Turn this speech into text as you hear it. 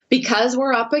because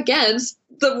we're up against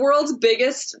the world's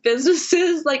biggest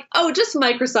businesses, like, oh, just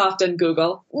Microsoft and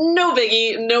Google. No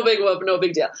biggie, no big whoop, no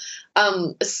big deal.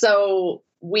 So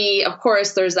we, of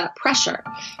course, there's that pressure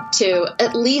to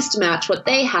at least match what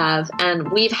they have.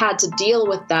 And we've had to deal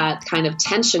with that kind of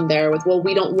tension there with, well,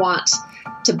 we don't want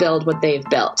to build what they've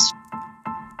built.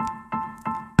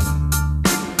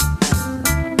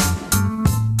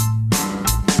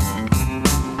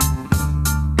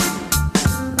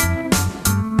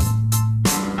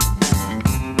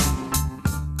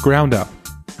 Ground Up,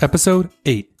 Episode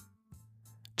 8.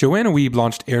 Joanna Wiebe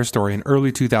launched AirStory in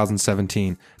early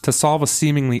 2017 to solve a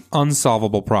seemingly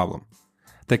unsolvable problem: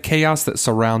 the chaos that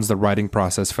surrounds the writing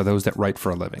process for those that write for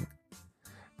a living.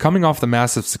 Coming off the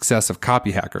massive success of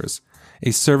Copy Hackers, a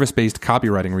service-based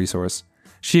copywriting resource,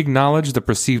 she acknowledged the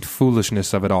perceived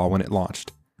foolishness of it all when it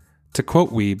launched. To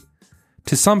quote Wiebe,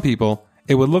 "To some people,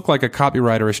 it would look like a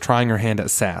copywriter is trying her hand at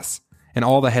SaaS, and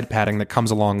all the head patting that comes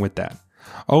along with that.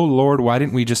 Oh Lord, why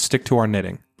didn't we just stick to our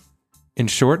knitting?" In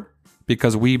short,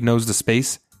 because Wiebe knows the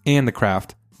space and the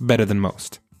craft better than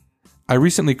most. I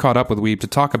recently caught up with Wiebe to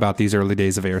talk about these early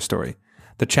days of AirStory,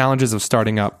 the challenges of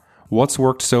starting up, what's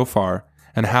worked so far,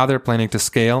 and how they're planning to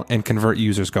scale and convert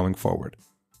users going forward.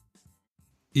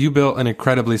 You built an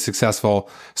incredibly successful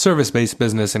service-based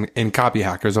business in Copy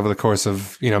Hackers over the course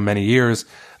of many years.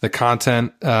 The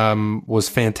content was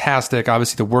fantastic.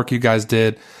 Obviously, the work you guys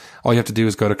did. All you have to do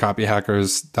is go to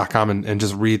copyhackers.com and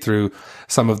just read through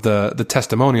some of the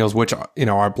testimonials, which,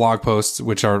 are blog posts,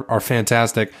 which are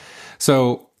fantastic.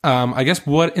 So, I guess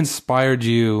what inspired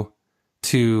you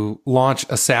to launch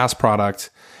a SaaS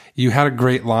product? You had a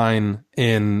great line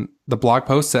in the blog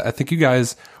post that I think you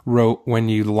guys wrote when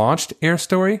you launched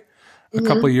AirStory a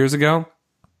couple of years ago.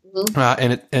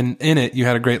 And in it, you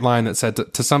had a great line that said,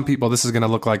 to some people, this is going to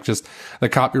look like just the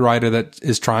copywriter that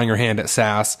is trying her hand at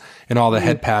SaaS and all the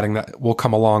head patting that will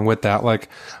come along with that. Like,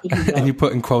 and you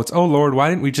put in quotes, "Oh Lord, why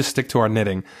didn't we just stick to our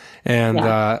knitting?" And,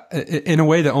 in a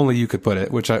way that only you could put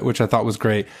it, which I thought was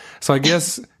great. So I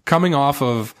guess coming off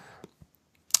of,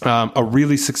 a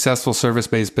really successful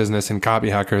service-based business in Copy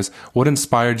Hackers, what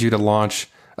inspired you to launch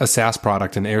a SaaS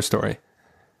product in AirStory?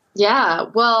 Yeah,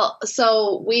 well,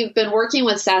 so we've been working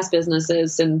with SaaS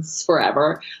businesses since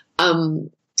forever.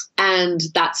 And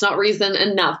that's not reason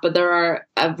enough, but there are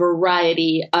a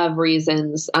variety of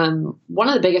reasons. One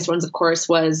of the biggest ones, of course,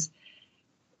 was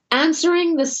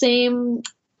answering the same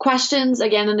questions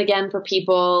again and again for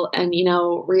people and,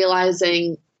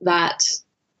 realizing that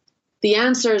the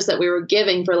answers that we were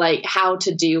giving for like how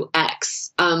to do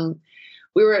X,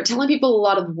 we were telling people a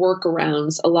lot of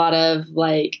workarounds, a lot of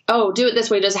like, oh, do it this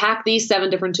way, just hack these 7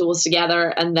 different tools together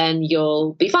and then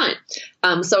you'll be fine.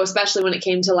 So especially when it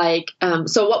came to like,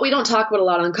 so what we don't talk about a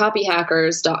lot on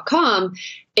copyhackers.com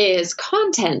is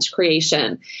content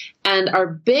creation. And our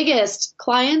biggest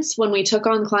clients, when we took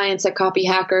on clients at Copy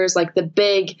Hackers, like the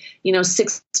big,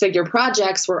 6-figure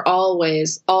projects were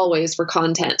always for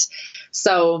content.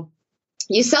 So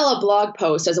you sell a blog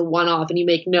post as a one-off and you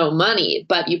make no money,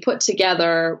 but you put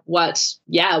together what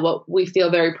we feel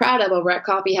very proud of over at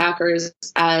Copy Hackers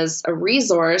as a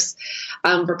resource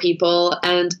for people,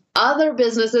 and other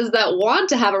businesses that want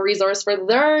to have a resource for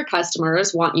their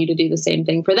customers want you to do the same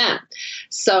thing for them.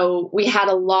 So we did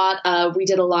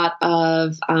a lot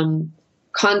of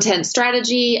content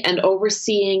strategy and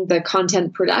overseeing the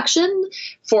content production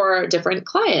for different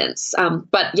clients.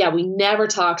 But yeah, we never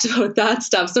talked about that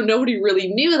stuff. So nobody really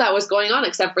knew that was going on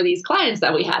except for these clients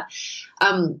that we had.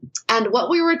 And what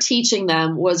we were teaching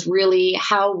them was really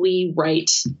how we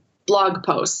write blog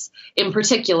posts in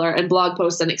particular, and blog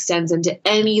posts then extends into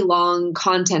any long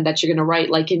content that you're going to write,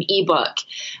 like an ebook,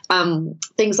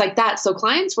 things like that. So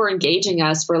clients were engaging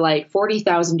us for like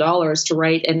 $40,000 to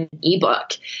write an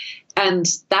ebook. And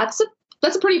that's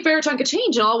a pretty fair chunk of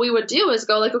change. And all we would do is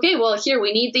go like, okay, well, here,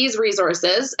 we need these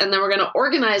resources, and then we're going to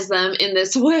organize them in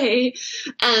this way.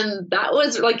 And that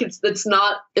was like, it's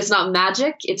not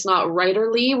magic. It's not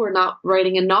writerly. We're not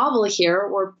writing a novel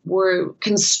here. We're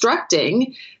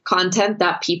constructing content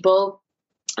that people,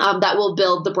 that will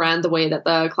build the brand the way that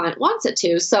the client wants it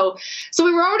to. So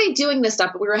we were already doing this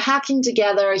stuff, but we were hacking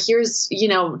together. Here's,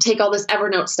 take all this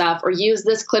Evernote stuff or use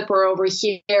this clipper over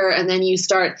here. And then you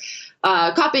start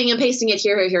copying and pasting it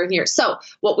here, here, and here. So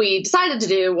what we decided to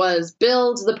do was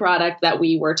build the product that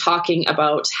we were talking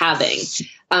about having.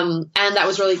 And that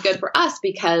was really good for us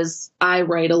because I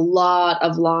write a lot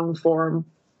of long form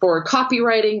for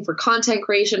copywriting, for content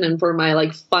creation, and for my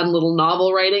like fun little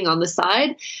novel writing on the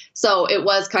side. So it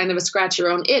was kind of a scratch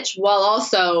your own itch while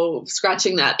also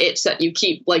scratching that itch that you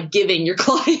keep like giving your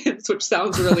clients, which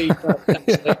sounds really good,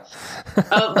 actually.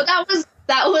 But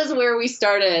that was where we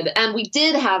started. And we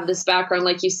did have this background,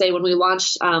 like you say, when we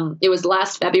launched, it was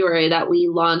last February that we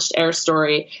launched Air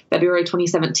Story, February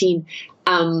 2017.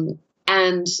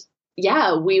 And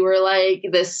yeah, we were like,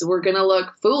 we're going to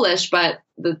look foolish, but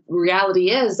the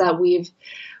reality is that we've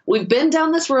been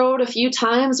down this road a few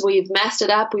times. We've messed it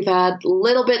up. We've had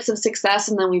little bits of success,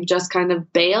 and then we've just kind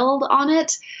of bailed on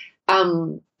it.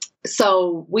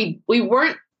 So we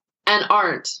weren't and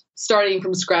aren't starting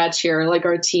from scratch here. Like,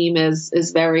 our team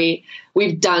is very,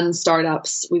 we've done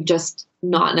startups. We've just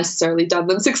not necessarily done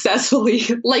them successfully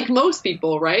like most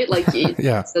people, right? Like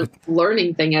it's a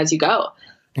learning thing as you go.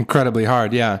 Incredibly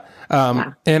hard. Yeah.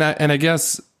 And I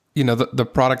guess, the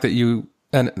product that you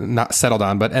not settled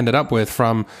on, but ended up with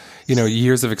from,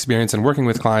 years of experience and working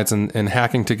with clients and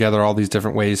hacking together all these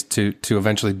different ways to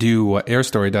eventually do what Air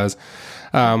Story does.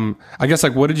 I guess,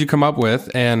 like, what did you come up with?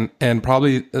 And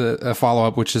probably a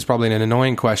follow-up, which is probably an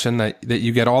annoying question that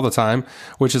you get all the time,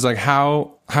 which is like,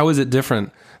 how is it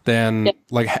different than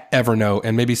like Evernote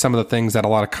and maybe some of the things that a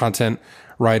lot of content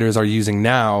writers are using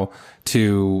now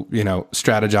to,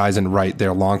 strategize and write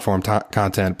their long form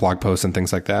content, blog posts and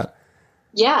things like that?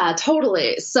 Yeah,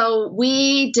 totally. So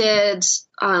we did,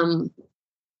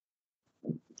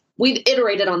 we've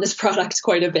iterated on this product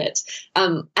quite a bit.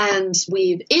 And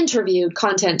we've interviewed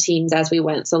content teams as we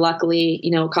went. So luckily,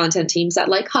 content teams at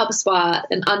like HubSpot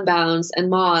and Unbounce and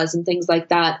Moz and things like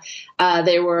that,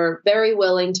 they were very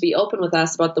willing to be open with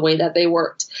us about the way that they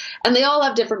worked. And they all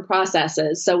have different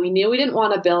processes. So we knew we didn't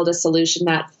want to build a solution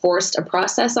that forced a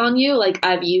process on you. Like,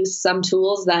 I've used some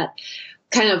tools that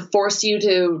kind of force you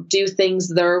to do things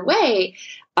their way.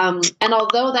 And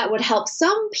although that would help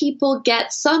some people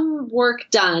get some work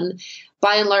done,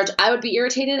 by and large, I would be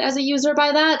irritated as a user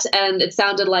by that. And it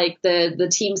sounded like the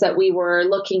teams that we were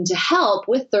looking to help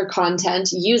with their content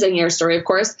using Air Story, of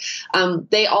course,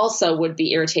 they also would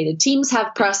be irritated. Teams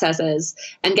have processes,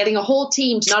 and getting a whole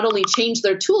team to not only change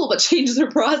their tool, but change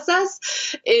their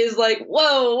process is like,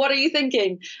 whoa, what are you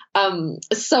thinking?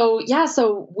 So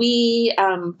we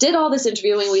did all this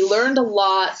interviewing. We learned a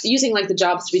lot using like the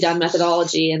jobs to be done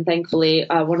methodology. And thankfully,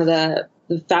 one of the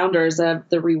founders of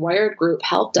the Rewired group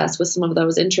helped us with some of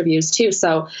those interviews too.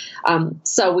 So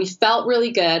we felt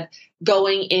really good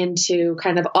going into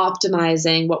kind of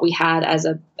optimizing what we had as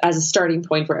a starting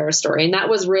point for Air Story. And that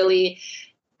was really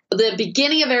the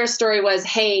beginning of Air Story was,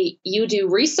 hey, you do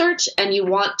research and you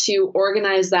want to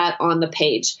organize that on the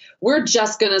page. We're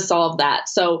just going to solve that.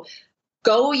 So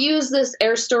go use this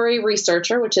Air Story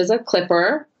Researcher, which is a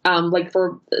clipper,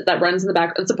 that runs in the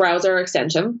back. It's a browser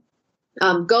extension.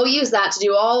 Go use that to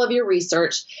do all of your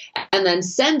research, and then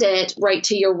send it right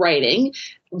to your writing,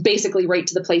 basically right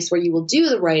to the place where you will do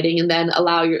the writing, and then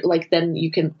then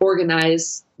you can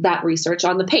organize that research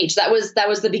on the page. That was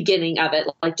the beginning of it.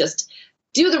 Like, just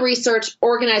do the research,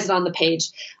 organize it on the page.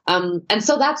 And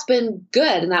so that's been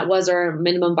good. And that was our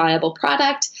minimum viable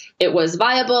product. It was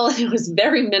viable. It was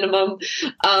very minimum.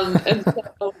 And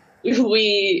so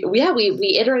we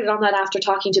iterated on that after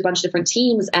talking to a bunch of different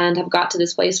teams, and have got to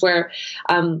this place where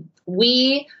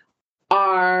we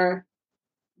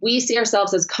see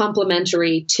ourselves as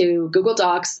complementary to Google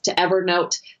Docs, to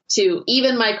Evernote, to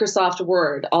even Microsoft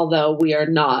Word, although we are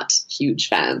not huge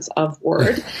fans of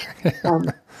Word.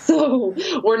 So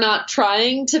we're not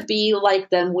trying to be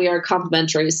like them. We are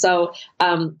complementary. So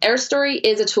Air Story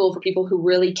is a tool for people who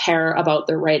really care about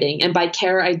their writing. And by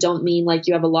care, I don't mean like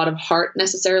you have a lot of heart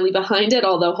necessarily behind it,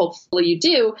 although hopefully you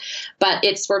do. But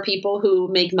it's for people who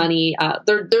make money.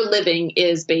 Their living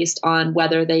is based on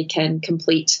whether they can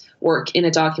complete work in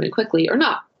a document quickly or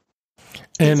not.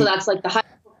 And so that's like the high.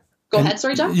 Go ahead.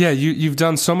 Sorry, John. Yeah, you've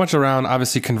done so much around,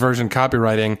 obviously, conversion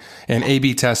copywriting and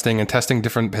A/B testing and testing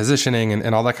different positioning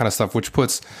and all that kind of stuff, which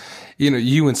puts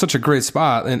you in such a great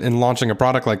spot in launching a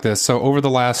product like this. So over the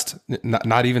last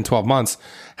not even 12 months,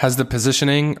 has the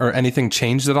positioning or anything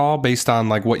changed at all based on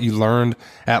like what you learned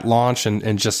at launch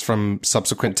and just from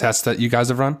subsequent tests that you guys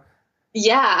have run?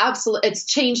 Yeah, absolutely. It's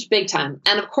changed big time.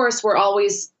 And of course, we're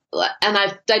always, and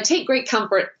I take great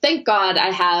comfort. Thank God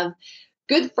I have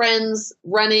good friends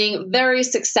running very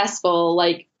successful,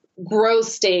 like growth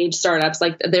stage startups.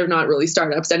 Like, they're not really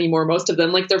startups anymore, most of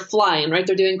them. Like, they're flying, right?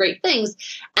 They're doing great things.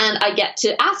 And I get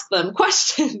to ask them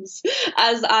questions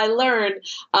as I learn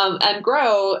and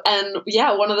grow. And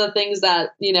yeah, one of the things that,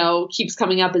 keeps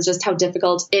coming up is just how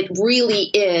difficult it really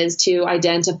is to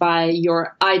identify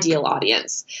your ideal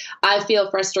audience. I feel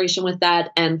frustration with that.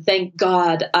 And thank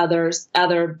God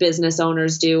other business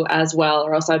owners do as well,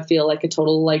 or else I'd feel like a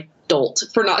total dolt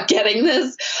for not getting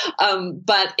this.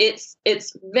 But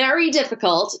it's very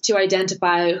difficult to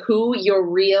identify who your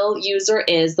real user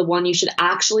is, the one you should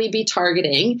actually be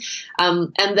targeting,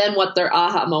 and then what their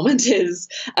aha moment is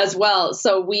as well.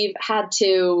 So we've had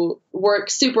to work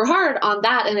super hard on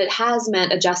that, and it has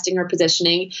meant adjusting our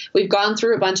positioning. We've gone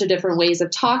through a bunch of different ways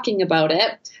of talking about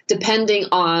it, depending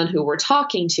on who we're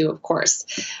talking to, of course.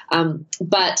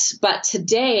 But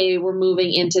today we're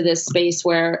moving into this space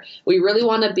where we really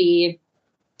want to be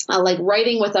like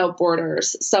writing without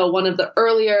borders. So one of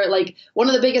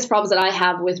the biggest problems that I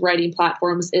have with writing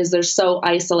platforms is they're so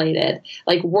isolated.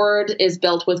 Like Word is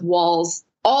built with walls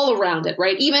all around it,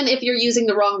 right? Even if you're using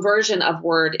the wrong version of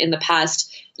Word in the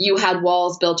past, you had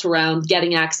walls built around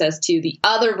getting access to the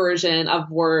other version of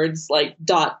Words, like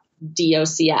 .docx,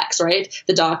 right?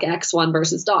 The docx one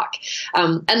versus doc.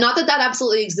 And not that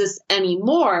absolutely exists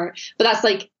anymore, but that's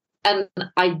like an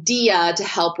idea to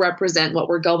help represent what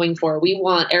we're going for. We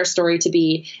want AirStory to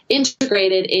be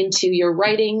integrated into your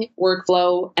writing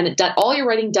workflow, and all your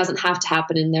writing doesn't have to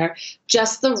happen in there,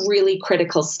 just the really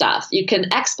critical stuff. You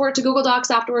can export to Google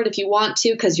Docs afterward if you want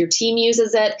to, because your team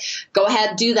uses it. Go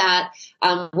ahead, do that.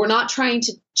 We're not trying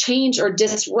to change or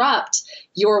disrupt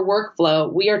your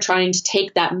workflow. We are trying to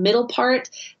take that middle part,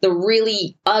 the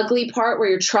really ugly part where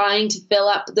you're trying to fill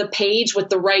up the page with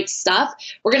the right stuff.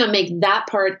 We're going to make that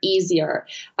part easier.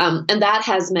 And that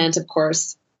has meant, of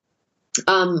course,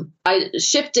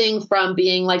 shifting from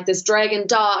being like this drag and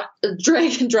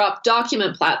drop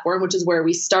document platform, which is where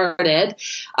we started.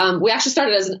 We actually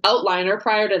started as an outliner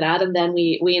prior to that, and then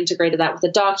we integrated that with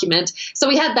a document. So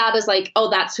we had that as like, oh,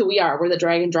 that's who we are. We're the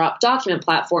drag and drop document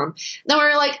platform. Then we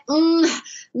were like,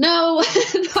 no,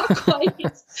 not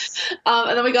quite.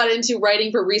 And then we got into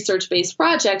writing for research-based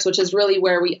projects, which is really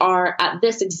where we are at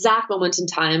this exact moment in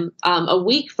time. A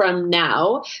week from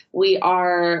now, we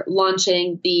are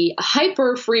launching the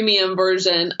hyper freemium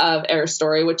version of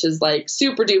AirStory, which is like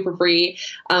super duper free.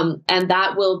 And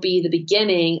that will be the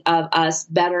beginning of us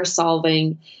better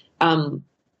solving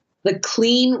the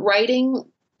clean writing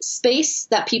space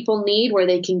that people need, where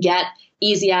they can get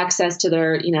easy access to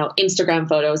their, Instagram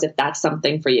photos, if that's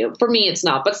something for you. For me, it's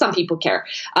not, but some people care.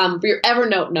 For your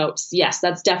Evernote notes, yes,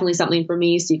 that's definitely something for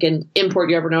me. So you can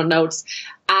import your Evernote notes,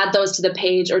 add those to the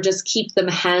page, or just keep them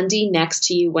handy next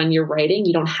to you when you're writing.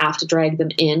 You don't have to drag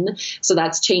them in. So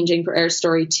that's changing for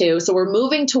AirStory too. So we're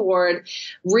moving toward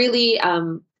really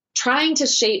trying to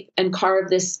shape and carve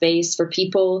this space for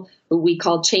people who we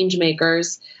call change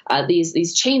makers,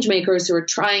 these change makers who are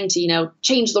trying to,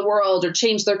 change the world or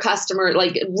change their customer,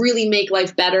 like really make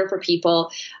life better for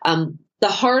people. The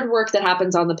hard work that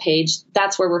happens on the page,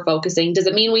 that's where we're focusing. Does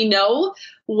it mean we know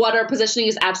what our positioning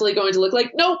is absolutely going to look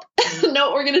like? Nope.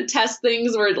 No, we're going to test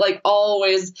things. We're like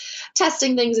always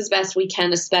testing things as best we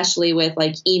can, especially with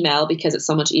like email, because it's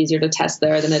so much easier to test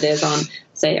there than it is on,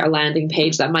 say, our landing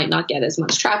page that might not get as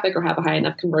much traffic or have a high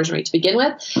enough conversion rate to begin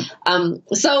with.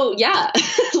 So yeah,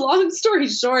 long story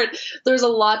short, there's a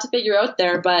lot to figure out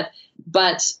there, but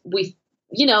we,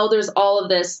 there's all of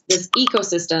this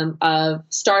ecosystem of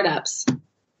startups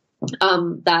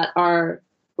that are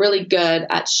really good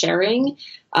at sharing.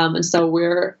 And so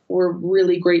we're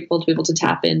really grateful to be able to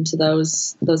tap into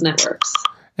those networks.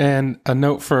 And a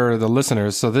note for the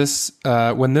listeners. So this,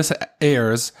 when this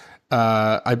airs,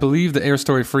 I believe the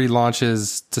AirStory Free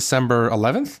launches December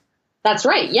 11th. That's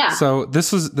right. Yeah. So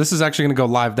this is actually going to go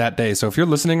live that day. So if you're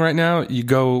listening right now, you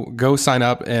go sign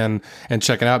up and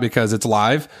check it out because it's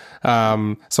live.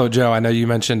 So Joe, I know you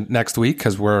mentioned next week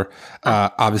because we're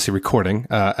obviously recording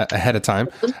ahead of time.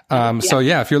 So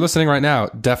yeah, if you're listening right now,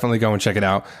 definitely go and check it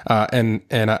out. I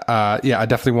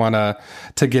definitely want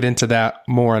to get into that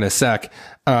more in a sec.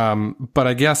 But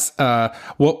I guess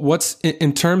what's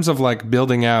in terms of like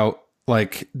building out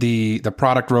like the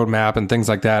product roadmap and things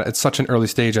like that, it's such an early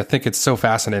stage. I think it's so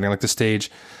fascinating, like the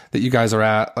stage that you guys are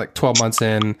at, like 12 months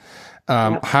in.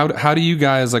 How do you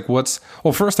guys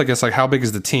first, I guess, like how big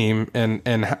is the team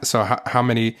and so how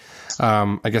many,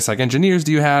 I guess like engineers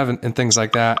do you have and things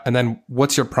like that? And then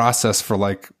what's your process for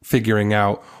like figuring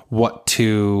out what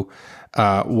to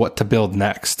build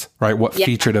next, right? What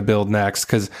feature to build next?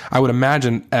 Because I would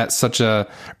imagine at such a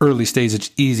early stage,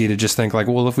 it's easy to just think like,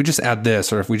 well, if we just add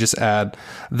this, or if we just add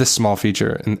this small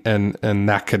feature, and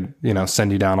that could,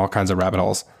 send you down all kinds of rabbit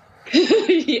holes.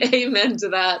 Amen to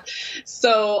that.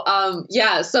 So,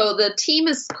 so the team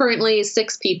is currently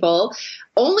 6 people.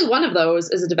 Only one of those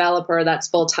is a developer that's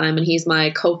full-time, and he's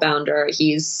my co-founder.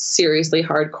 He's seriously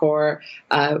hardcore.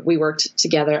 We worked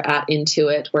together at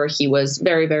Intuit, where he was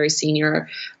very, very senior.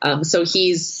 So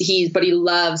but he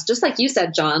loves, just like you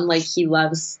said, John, like he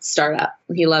loves startup.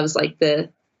 He loves like the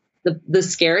the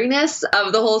scariness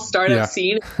of the whole startup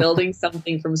scene, building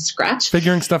something from scratch,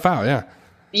 figuring stuff out. Yeah.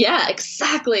 Yeah,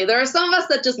 exactly. There are some of us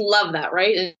that just love that,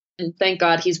 right? And thank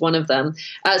God he's one of them.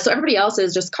 So everybody else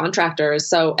is just contractors.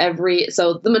 So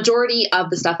the majority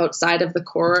of the stuff outside of the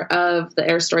core of the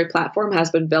AirStory platform has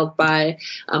been built by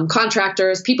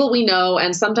contractors, people we know,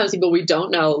 and sometimes people we don't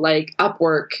know, like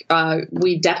Upwork.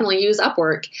 We definitely use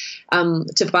Upwork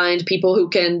to find people who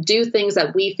can do things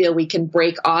that we feel we can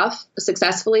break off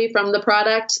successfully from the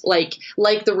product. Like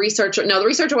the researcher. No, the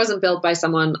researcher wasn't built by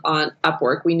someone on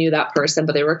Upwork. We knew that person,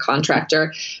 but they were a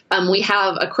contractor. We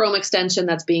have a Chrome extension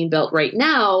that's being built right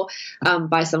now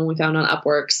by someone we found on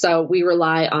Upwork. So we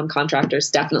rely on contractors,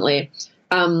 definitely.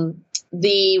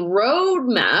 The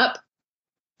roadmap.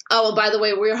 Oh, by the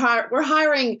way, we're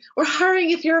hiring.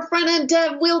 If you're a front end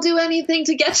dev, we'll do anything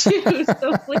to get you.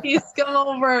 So please come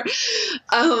over.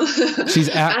 She's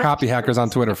at Copy Hackers on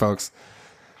Twitter, folks.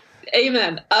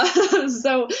 Amen. But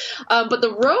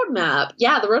the roadmap,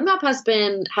 the roadmap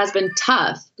has been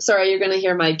tough. Sorry, you're going to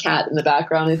hear my cat in the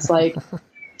background. It's like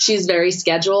she's very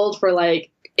scheduled for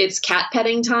it's cat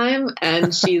petting time,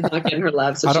 and she's not getting her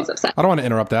love, so she's upset. I don't want to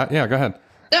interrupt that. Yeah, go ahead.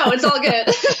 No, it's all good.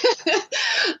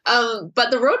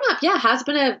 But the roadmap,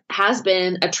 has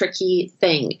been a tricky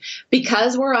thing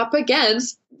because we're up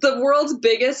against the world's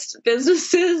biggest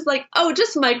businesses,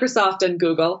 just Microsoft and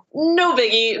Google. No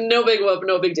biggie, no big whoop,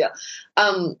 no big deal.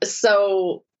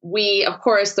 So of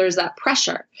course, there's that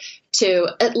pressure to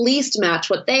at least match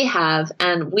what they have.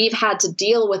 And we've had to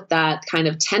deal with that kind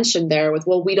of tension there with,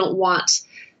 we don't want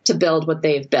to build what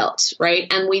they've built,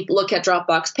 right? And we look at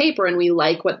Dropbox Paper and we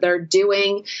like what they're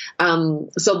doing.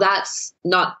 So that's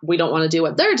not, we don't want to do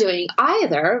what they're doing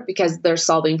either, because they're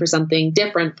solving for something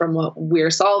different from what we're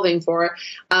solving for.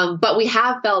 But we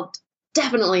have felt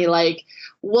definitely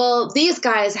these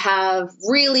guys have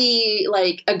really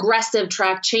aggressive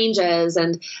track changes,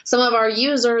 and some of our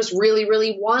users really,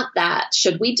 really want that.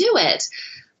 Should we do it?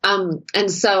 And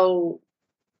so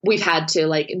we've had to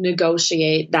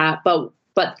negotiate that,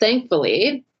 but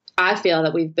thankfully, I feel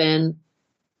that we've been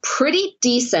pretty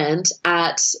decent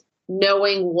at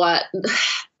knowing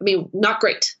not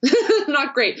great,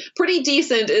 not great. Pretty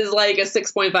decent is a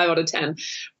 6.5 out of 10.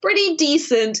 Pretty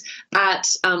decent at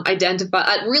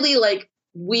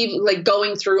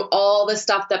going through all the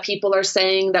stuff that people are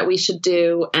saying that we should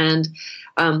do, and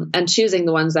choosing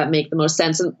the ones that make the most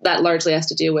sense. And that largely has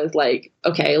to do with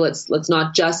okay, let's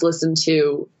not just listen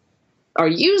to our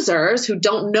users who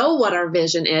don't know what our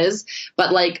vision is,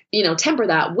 but temper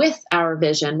that with our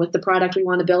vision, with the product we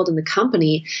want to build in the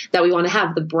company that we want to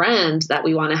have, the brand that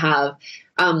we want to have.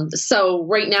 So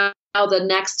right now,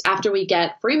 after we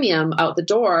get freemium out the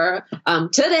door,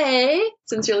 today,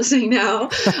 since you're listening now,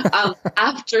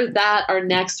 after that,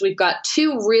 we've got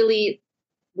two really,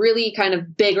 really kind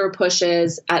of bigger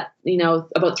pushes at,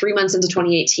 about 3 months into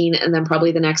 2018. And then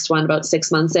probably the next one about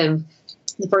 6 months in.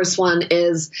 The first one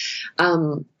is,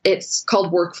 it's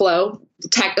called Workflow.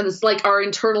 It's our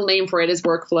internal name for it is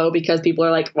Workflow, because people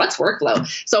are what's Workflow?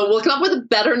 So we'll come up with a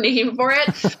better name for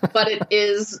it, but it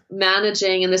is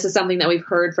managing. And this is something that we've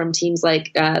heard from teams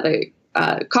the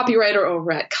copywriter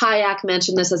over at Kayak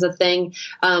mentioned this as a thing.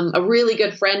 A really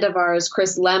good friend of ours,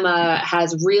 Chris Lemma,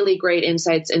 has really great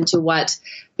insights into what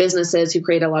businesses who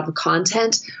create a lot of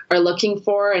content are looking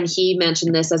for. And he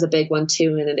mentioned this as a big one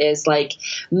too. And it is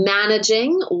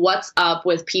managing what's up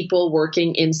with people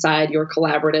working inside your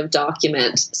collaborative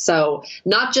document. So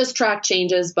not just track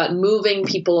changes, but moving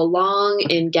people along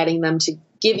and getting them to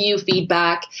give you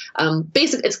feedback.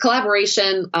 It's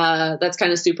collaboration that's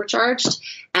kind of supercharged,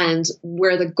 and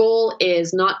where the goal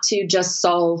is not to just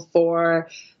solve for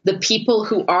the people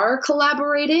who are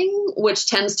collaborating, which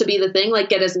tends to be the thing,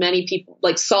 get as many people,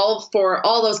 solve for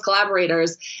all those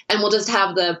collaborators, and we'll just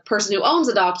have the person who owns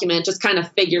a document just kind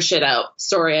of figure shit out.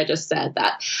 Sorry, I just said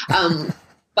that.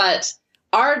 But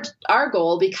our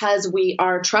goal, because we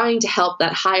are trying to help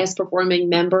that highest performing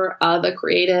member of a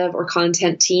creative or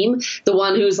content team, the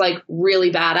one who's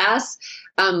really badass,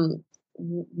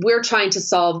 we're trying to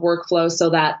solve workflow so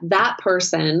that that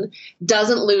person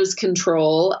doesn't lose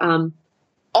control.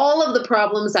 All of the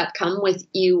problems that come with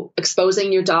you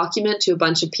exposing your document to a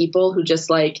bunch of people who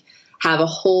just have a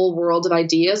whole world of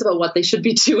ideas about what they should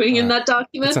be doing in that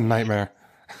document. It's a nightmare.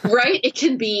 Right? It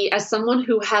can be, as someone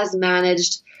who has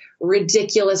managed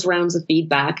ridiculous rounds of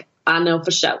feedback, I know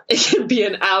for sure it can be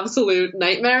an absolute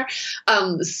nightmare.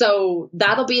 So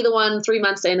that'll be the one 3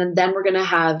 months in, and then we're going to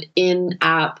have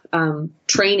in-app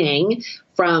training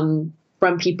from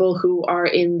from people who are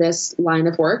in this line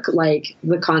of work, like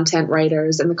the content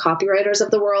writers and the copywriters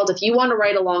of the world. If you want to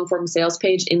write a long form sales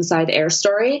page inside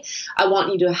AirStory, I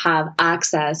want you to have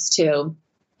access to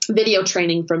video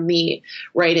training from me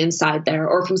right inside there,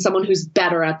 or from someone who's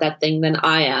better at that thing than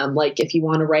I am. Like if you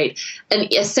want to write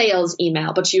a sales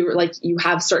email, but you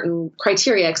have certain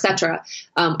criteria, etc.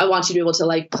 I want you to be able to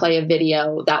like play a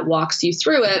video that walks you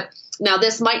through it. Now,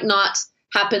 this might not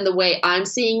happen the way I'm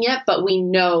seeing it, but we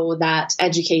know that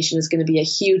education is going to be a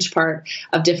huge part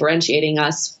of differentiating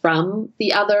us from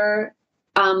the other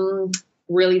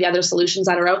the other solutions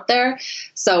that are out there.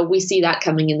 So we see that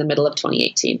coming in the middle of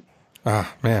 2018.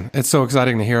 Ah, man, it's so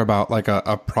exciting to hear about like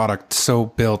a product so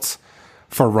built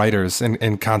for writers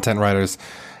and content writers.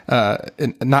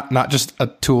 And not just a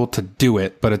tool to do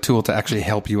it, but a tool to actually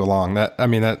help you along. That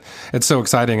it's so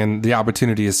exciting, and the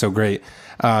opportunity is so great.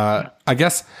 I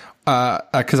guess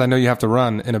because I know you have to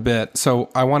run in a bit, so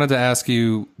I wanted to ask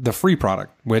you the free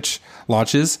product, which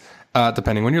launches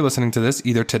depending when you're listening to this,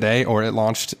 either today or it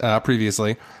launched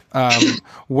previously.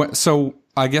 So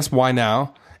I guess why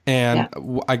now? And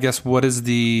I guess what's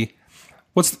the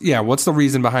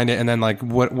reason behind it? And then like,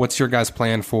 what's your guys'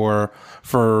 plan for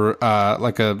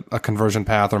like a conversion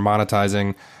path or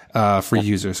monetizing free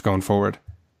users going forward?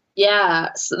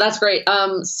 Yeah, so that's great.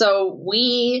 So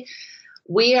we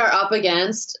are up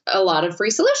against a lot of free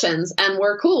solutions, and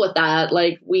we're cool with that.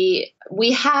 Like we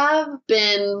have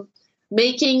been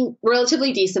making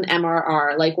relatively decent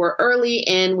MRR. Like we're early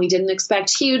in, we didn't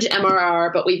expect huge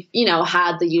MRR, but we've,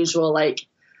 had the usual like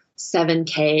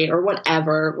 $7,000 or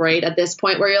whatever, right? At this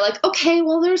point where you're like, okay,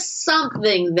 well, there's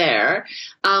something there.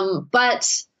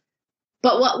 But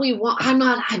what we want,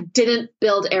 I didn't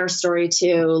build AirStory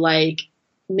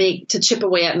to chip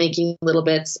away at making little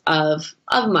bits of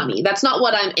money. That's not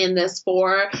what I'm in this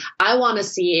for. I want to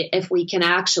see if we can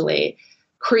actually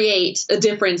create a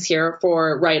difference here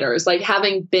for writers. Like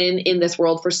having been in this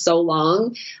world for so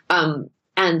long,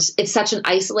 and it's such an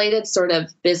isolated sort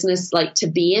of business, like to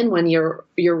be in when you're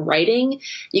writing,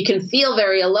 you can feel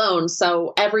very alone.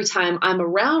 So every time I'm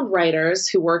around writers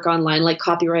who work online, like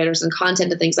copywriters and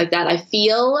content and things like that,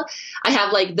 I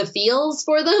have like the feels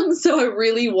for them. So I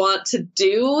really want to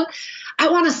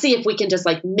see if we can just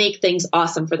like make things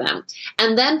awesome for them.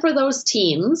 And then for those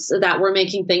teams that we're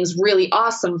making things really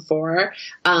awesome for,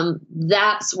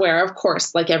 that's where, of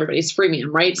course, like everybody's freemium,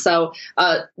 right? So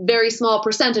a very small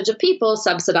percentage of people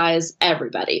subsidize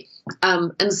everybody.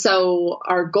 And so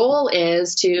our goal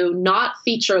is to not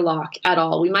feature lock at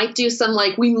all. We might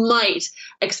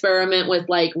experiment with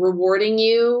like rewarding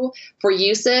you for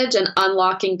usage and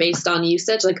unlocking based on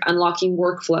usage, like unlocking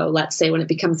workflow. Let's say when it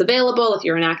becomes available, if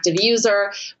you're an active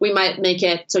user, we might make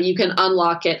it so you can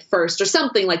unlock it first or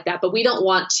something like that. But we don't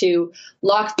want to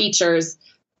lock features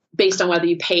based on whether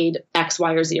you paid X,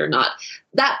 Y, or Z or not.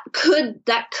 That could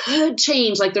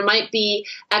change. Like there might be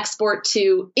export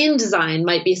to InDesign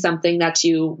might be something that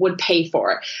you would pay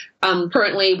for.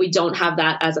 Currently, we don't have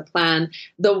that as a plan.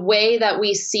 The way that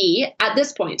we see at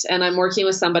this point, and I'm working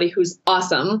with somebody who's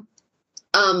awesome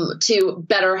to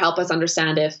better help us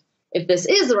understand if this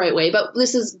is the right way, but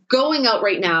this is going out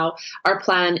right now. Our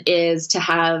plan is to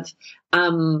have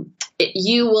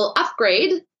you will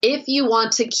upgrade if you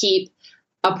want to keep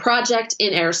a project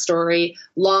in AirStory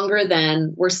longer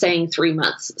than, we're saying, 3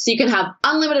 months. So you can have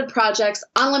unlimited projects,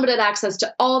 unlimited access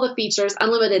to all the features,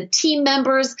 unlimited team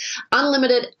members,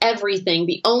 unlimited everything.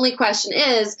 The only question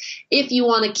is, if you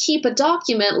want to keep a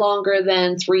document longer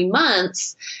than 3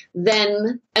 months,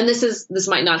 then, and this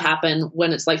might not happen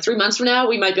when it's like 3 months from now,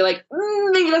 we might be like,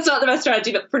 maybe that's not the best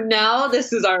strategy, but for now,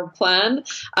 this is our plan.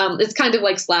 It's kind of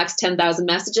like Slack's 10,000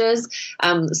 messages,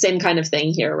 same kind of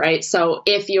thing here, right? So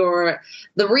if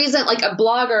the reason, like a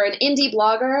blogger, an indie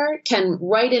blogger can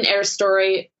write in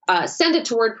AirStory, send it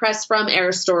to WordPress from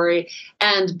AirStory,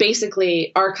 and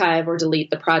basically archive or delete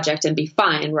the project and be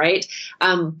fine, right?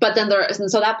 But then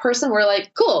so that person, we're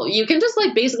like, cool, you can just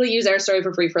like basically use AirStory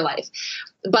for free for life.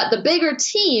 But the bigger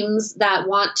teams that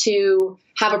want to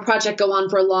have a project go on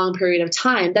for a long period of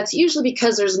time, that's usually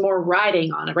because there's more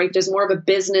riding on it, right? There's more of a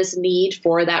business need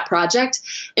for that project,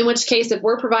 in which case, if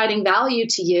we're providing value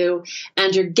to you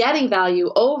and you're getting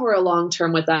value over a long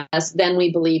term with us, then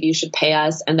we believe you should pay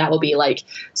us. And that will be like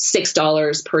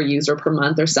 $6 per user per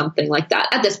month or something like that.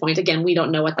 At this point, again, we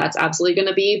don't know what that's absolutely going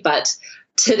to be, but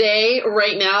today,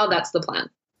 right now, that's the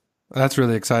plan. That's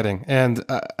really exciting. And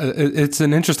it's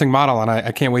an interesting model, and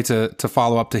I can't wait to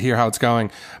follow up to hear how it's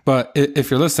going. But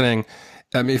if you're listening,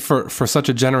 I mean, for such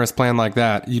a generous plan like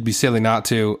that, you'd be silly not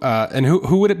to. And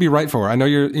who would it be right for? I know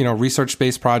you're,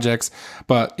 research-based projects,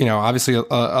 but, obviously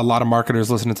a lot of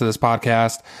marketers listening to this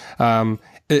podcast.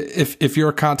 if you're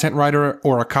a content writer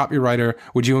or a copywriter,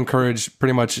 would you encourage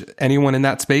pretty much anyone in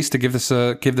that space to give this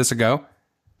a go?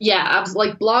 Yeah,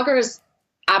 like bloggers,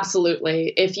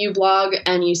 absolutely. If you blog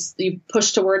and you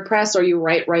push to WordPress or you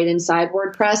write right inside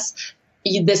WordPress,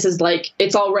 this is like,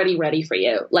 it's already ready for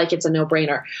you. Like, it's a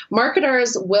no-brainer.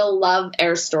 Marketers will love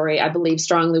AirStory. I believe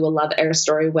strongly will love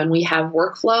AirStory when we have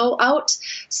workflow out.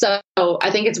 So I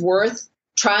think it's worth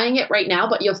trying it right now,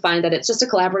 but you'll find that it's just a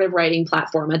collaborative writing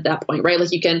platform at that point, right?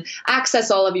 Like, you can access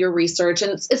all of your research,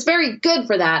 and it's very good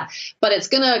for that, but it's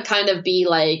going to kind of be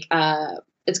like,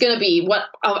 it's going to be what,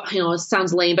 it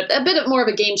sounds lame, but a bit more of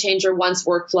a game changer once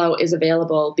workflow is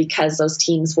available, because those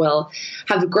teams will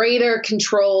have greater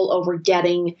control over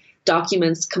getting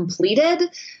documents completed,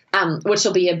 which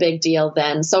will be a big deal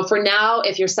then. So for now,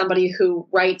 if you're somebody who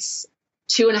writes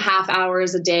 2.5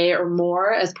 hours a day or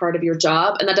more as part of your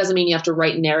job, and that doesn't mean you have to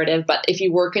write narrative, but if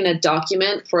you work in a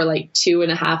document for like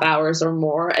 2.5 hours or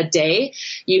more a day,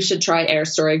 you should try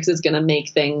AirStory, because it's going to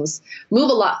make things move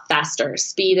a lot faster.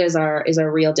 Speed is our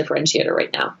real differentiator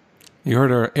right now. You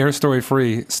heard her. AirStory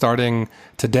free starting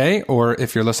today, or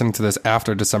if you're listening to this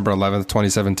after December 11th,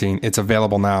 2017, it's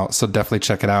available now. So definitely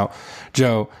check it out.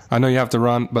 Joe, I know you have to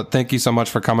run, but thank you so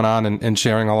much for coming on and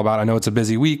sharing all about it. I know it's a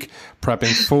busy week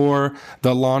prepping for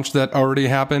the launch that already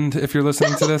happened, if you're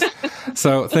listening to this.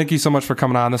 So thank you so much for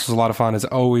coming on. This was a lot of fun. It's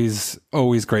always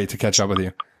great to catch up with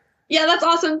you. Yeah, that's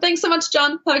awesome. Thanks so much,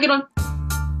 John. Have a good one.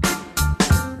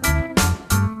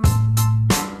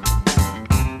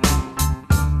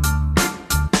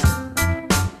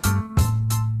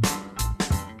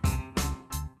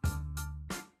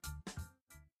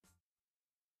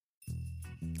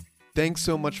 Thanks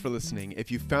so much for listening.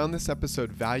 If you found this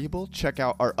episode valuable, check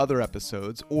out our other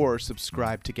episodes or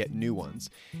subscribe to get new ones.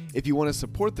 If you want to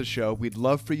support the show, we'd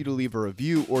love for you to leave a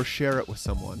review or share it with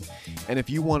someone. And if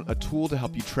you want a tool to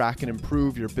help you track and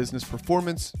improve your business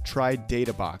performance, try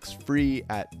DataBox, free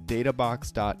at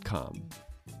databox.com.